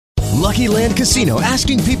Lucky Land Casino,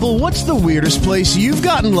 asking people, what's the weirdest place you've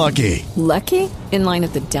gotten lucky? Lucky? In line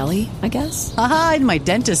at the deli, I guess? Aha, in my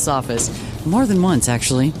dentist's office. More than once,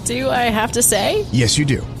 actually. Do I have to say? Yes, you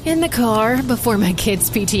do. In the car before my kids'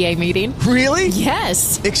 PTA meeting. Really?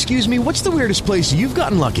 Yes. Excuse me, what's the weirdest place you've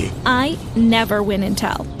gotten lucky? I never win and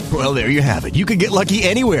tell. Well, there you have it. You can get lucky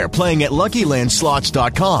anywhere, playing at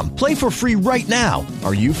LuckyLandSlots.com. Play for free right now.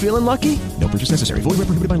 Are you feeling lucky? No purchase necessary. Void where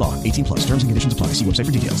prohibited by law. 18 plus. Terms and conditions apply. See website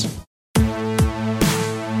for details.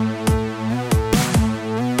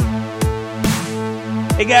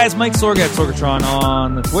 Hey guys, Mike Sorga at Sorgatron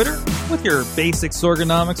on the Twitter with your basic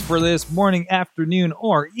Sorganomics for this morning, afternoon,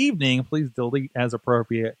 or evening. Please delete as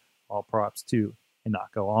appropriate. All props to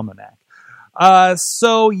Inako Almanac.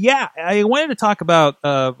 So yeah, I wanted to talk about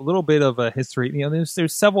a little bit of a history. You know,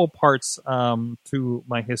 there's several parts to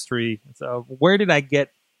my history. So where did I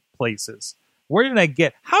get places? How did I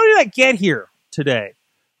get here today?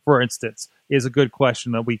 For instance, is a good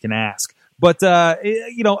question that we can ask. But,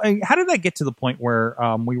 you know, how did I get to the point where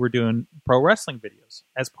we were doing pro wrestling videos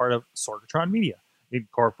as part of Sorgatron Media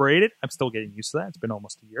Incorporated? I'm still getting used to that. It's been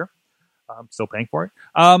almost a year. I'm still paying for it.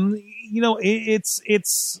 You know,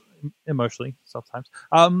 it's emotionally sometimes.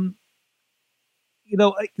 You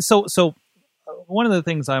know, so one of the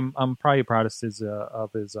things I'm probably proudest is you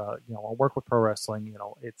know, I work with pro wrestling. You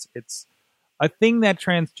know, it's a thing that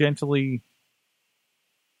tangentially,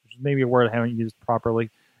 which is maybe a word I haven't used properly.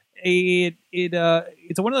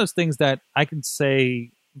 It's one of those things that I can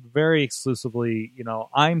say very exclusively, you know,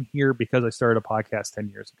 I'm here because I started a podcast 10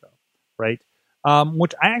 years ago, right?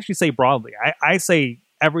 Which I actually say broadly. I say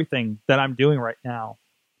everything that I'm doing right now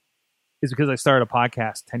is because I started a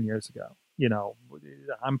podcast 10 years ago. You know,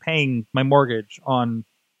 I'm paying my mortgage on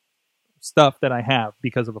stuff that I have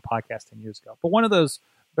because of a podcast 10 years ago. But one of those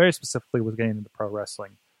very specifically was getting into pro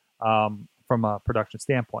wrestling from a production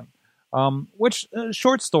standpoint. Which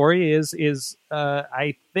short story is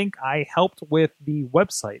I think I helped with the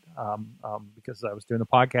website because I was doing the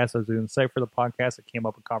podcast, I was doing the site for the podcast. It came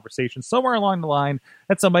up in conversation somewhere along the line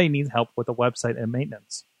that somebody needs help with the website and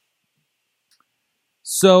maintenance.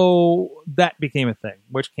 So that became a thing,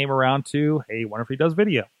 which came around to, hey, wonder if he does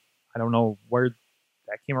video. I don't know where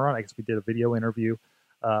that came around. I guess we did a video interview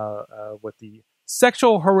with the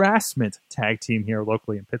sexual harassment tag team here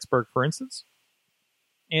locally in Pittsburgh, for instance.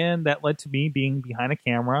 And that led to me being behind a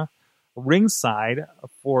camera, ringside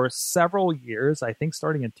for several years, I think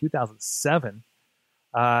starting in 2007,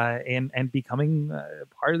 and becoming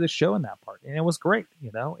part of the show in that part. And it was great,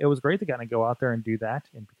 you know. It was great to kind of go out there and do that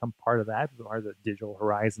and become part of that, part of the Digital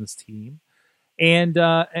Horizons team, and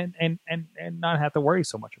not have to worry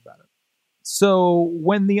so much about it. So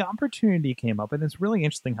when the opportunity came up, and it's really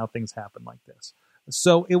interesting how things happen like this.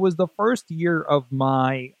 So it was the first year of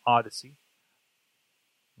my Odyssey.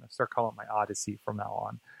 I start calling it my Odyssey from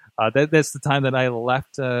now on. That's the time that I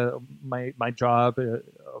left my job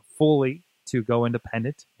fully to go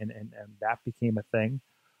independent, and that became a thing.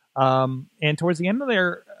 And towards the end of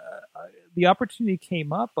there, the opportunity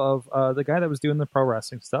came up of the guy that was doing the pro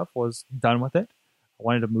wrestling stuff was done with it. I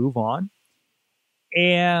wanted to move on.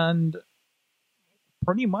 And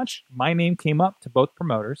pretty much my name came up to both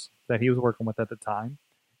promoters that he was working with at the time.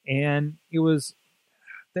 And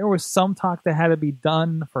there was some talk that had to be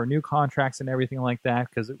done for new contracts and everything like that,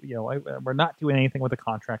 because, you know, we're not doing anything with a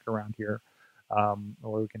contract around here, or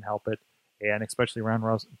we can help it. And especially around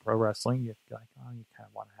pro wrestling, you're like, oh, you kind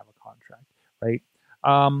of want to have a contract, right?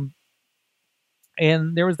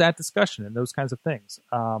 And there was that discussion and those kinds of things.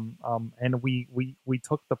 And we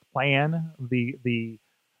took the plan, the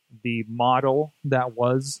model that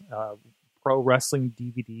was pro wrestling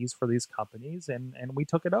DVDs for these companies, and we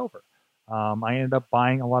took it over. I ended up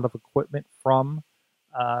buying a lot of equipment from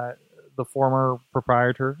the former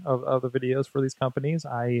proprietor of the videos for these companies.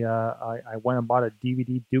 I went and bought a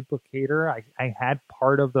DVD duplicator. I had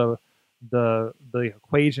part of the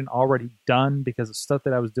equation already done because of stuff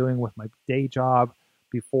that I was doing with my day job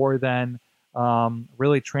before then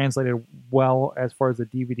really translated well as far as the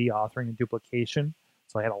DVD authoring and duplication.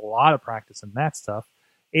 So I had a lot of practice in that stuff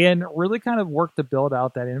and really kind of worked to build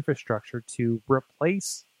out that infrastructure to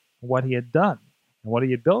replace what he had done and what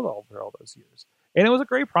he had built over all those years. And it was a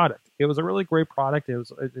great product. It was a really great product.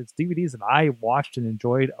 It's DVDs that I watched and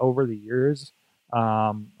enjoyed over the years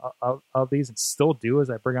of these, and still do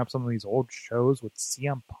as I bring up some of these old shows with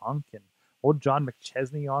CM Punk and old John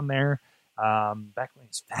McChesney on there. Back when he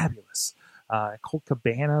was fabulous. Colt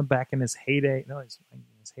Cabana back in his heyday. No, his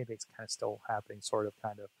heyday's kind of still happening, sort of,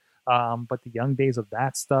 kind of. But the young days of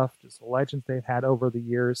that stuff, just legends they've had over the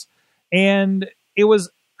years. And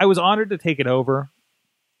I was honored to take it over.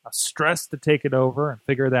 stressed to take it over and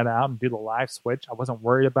figure that out and do the live switch. I wasn't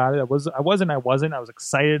worried about it. I wasn't. I was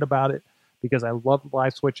excited about it because I loved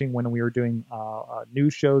live switching when we were doing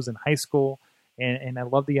news shows in high school, and I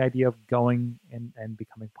loved the idea of going and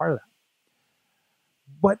becoming part of that.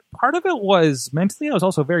 But part of it was mentally, I was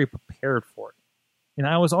also very prepared for it. And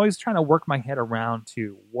I was always trying to work my head around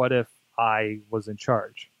to what if I was in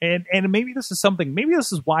charge. And maybe this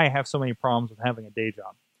is why I have so many problems with having a day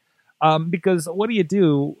job. Because what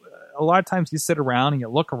do? A lot of times you sit around and you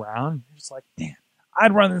look around, and you're just like, man,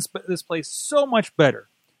 I'd run this place so much better.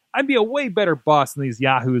 I'd be a way better boss than these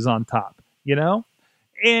yahoos on top, you know?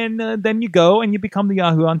 And then you go and you become the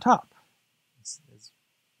yahoo on top.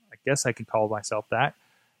 I guess I could call myself that.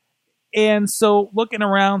 And so looking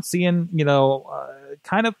around, seeing,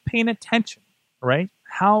 kind of paying attention, right?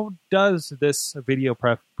 How does this video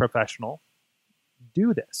professional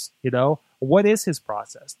do this? What is his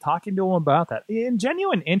process? Talking to him about that in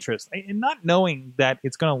genuine interest and not knowing that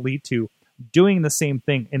it's going to lead to doing the same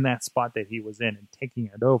thing in that spot that he was in and taking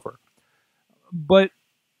it over. But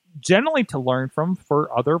generally to learn from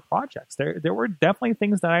for other projects. There were definitely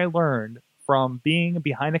things that I learned from being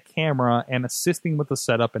behind a camera and assisting with the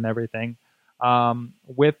setup and everything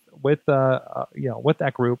with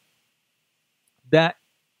that group that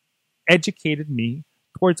educated me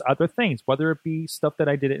towards other things, whether it be stuff that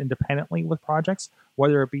I did independently with projects,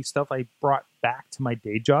 whether it be stuff I brought back to my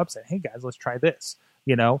day job, said, hey guys, let's try this.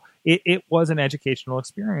 It was an educational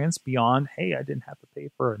experience beyond, hey, I didn't have to pay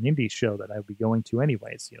for an indie show that I would be going to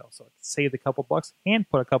anyways, so I could save a couple bucks and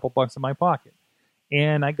put a couple bucks in my pocket.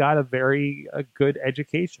 And I got a good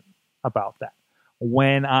education about that.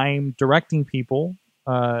 When I'm directing people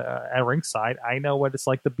at ringside, I know what it's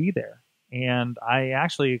like to be there. And I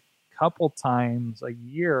actually, a couple times a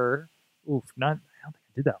year, I don't think I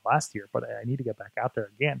did that last year, but I need to get back out there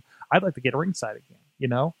again. I'd like to get ringside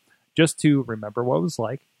again, just to remember what it was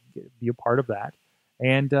like, be a part of that,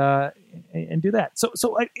 and do that. So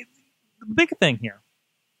the big thing here,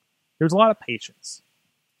 there's a lot of patience.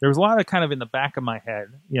 There was a lot of kind of in the back of my head,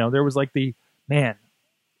 there was like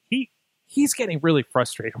he's getting really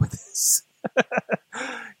frustrated with this.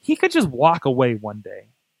 He could just walk away one day,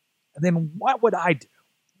 and then what would I do?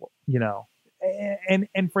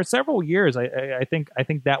 And for several years, I think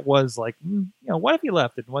that was like, what if he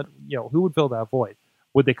left, and what, who would fill that void?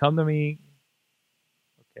 Would they come to me?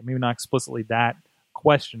 Okay, maybe not explicitly that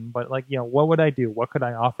question, but like, what would I do? What could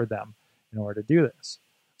I offer them in order to do this?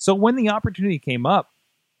 So when the opportunity came up,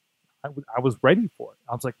 I was ready for it.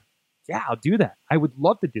 I was like, yeah, I'll do that. I would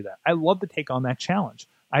love to do that. I'd love to take on that challenge.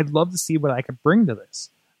 I'd love to see what I could bring to this.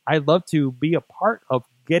 I'd love to be a part of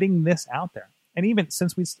getting this out there. And even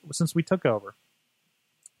since we took over,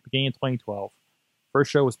 beginning in 2012, first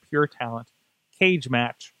show was Pure Talent, cage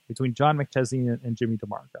match between John McChesney and Jimmy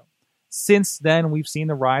DeMarco. Since then, we've seen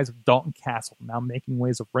the rise of Dalton Castle, now making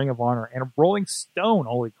waves of Ring of Honor, and Rolling Stone,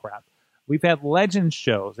 holy crap. We've had legend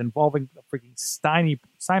shows involving the freaking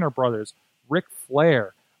Steiner brothers, Ric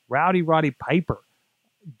Flair, Rowdy Roddy Piper,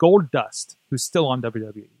 Goldust, who's still on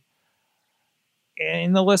WWE.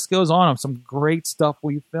 And the list goes on of some great stuff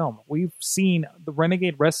we've filmed. We've seen the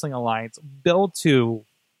Renegade Wrestling Alliance build to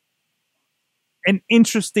an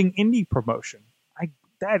interesting indie promotion.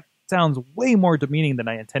 That sounds way more demeaning than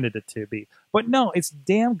I intended it to be. But no, it's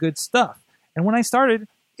damn good stuff. And when I started,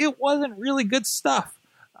 it wasn't really good stuff.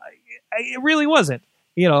 It really wasn't,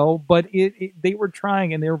 but they were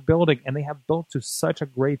trying and they were building, and they have built to such a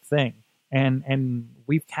great thing. And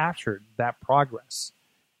we've captured that progress.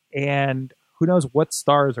 And who knows what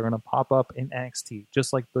stars are going to pop up in NXT,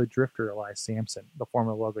 just like the Drifter Elias Sampson, the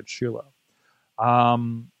former Logan Shulo.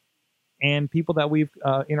 And people that we've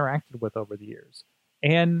interacted with over the years.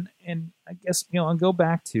 And I guess, I'll go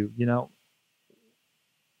back to,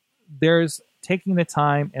 there's taking the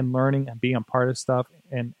time and learning and being a part of stuff.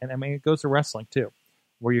 And I mean, it goes to wrestling too,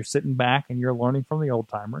 where you're sitting back and you're learning from the old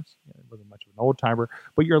timers. It wasn't much of an old timer,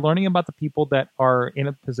 but you're learning about the people that are in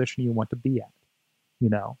a position you want to be at,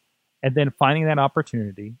 and then finding that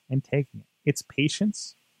opportunity and taking it. It's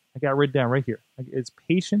patience. I got it written down right here. It's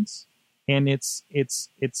patience, and it's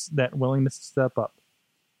that willingness to step up.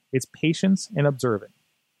 It's patience and observing.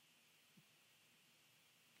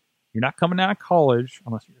 You're not coming out of college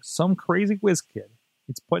unless you're some crazy whiz kid.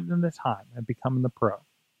 It's putting in the time and becoming the pro.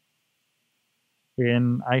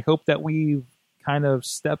 And I hope that we've kind of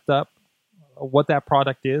stepped up what that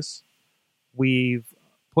product is. We've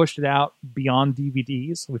pushed it out beyond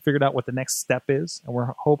DVDs. We figured out what the next step is, and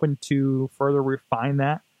we're hoping to further refine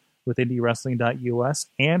that with IndieWrestling.us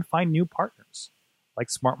and find new partners like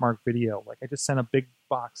Smart Mark Video. Like I just sent a big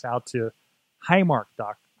box out to Highmark,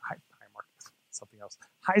 something else.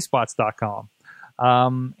 highspots.com.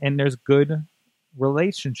 And there's good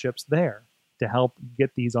relationships there to help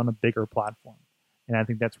get these on a bigger platform. And I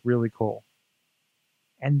think that's really cool.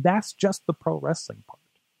 And that's just the pro wrestling part.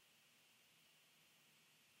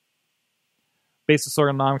 Basis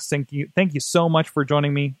Sorganomics, thank you so much for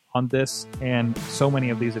joining me on this and so many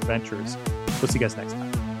of these adventures. We'll see you guys next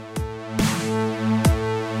time.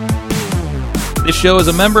 This show is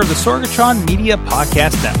a member of the Sorgatron Media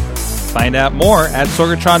Podcast Network. Find out more at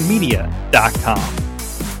sorgatronmedia.com.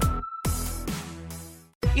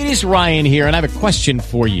 It is Ryan here, and I have a question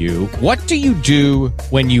for you. What do you do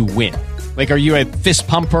when you win? Like, are you a fist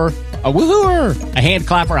pumper, a woohooer, a hand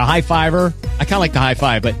clapper, a high fiver? I kind of like the high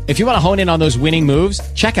five, but if you want to hone in on those winning moves,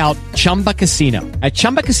 check out Chumba Casino. At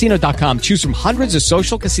ChumbaCasino.com, choose from hundreds of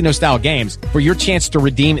social casino-style games for your chance to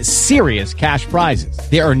redeem serious cash prizes.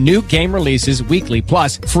 There are new game releases weekly,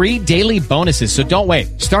 plus free daily bonuses, so don't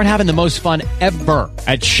wait. Start having the most fun ever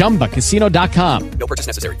at ChumbaCasino.com. No purchase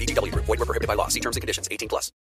necessary. VGW Group. Void where prohibited by law. See terms and conditions. 18+.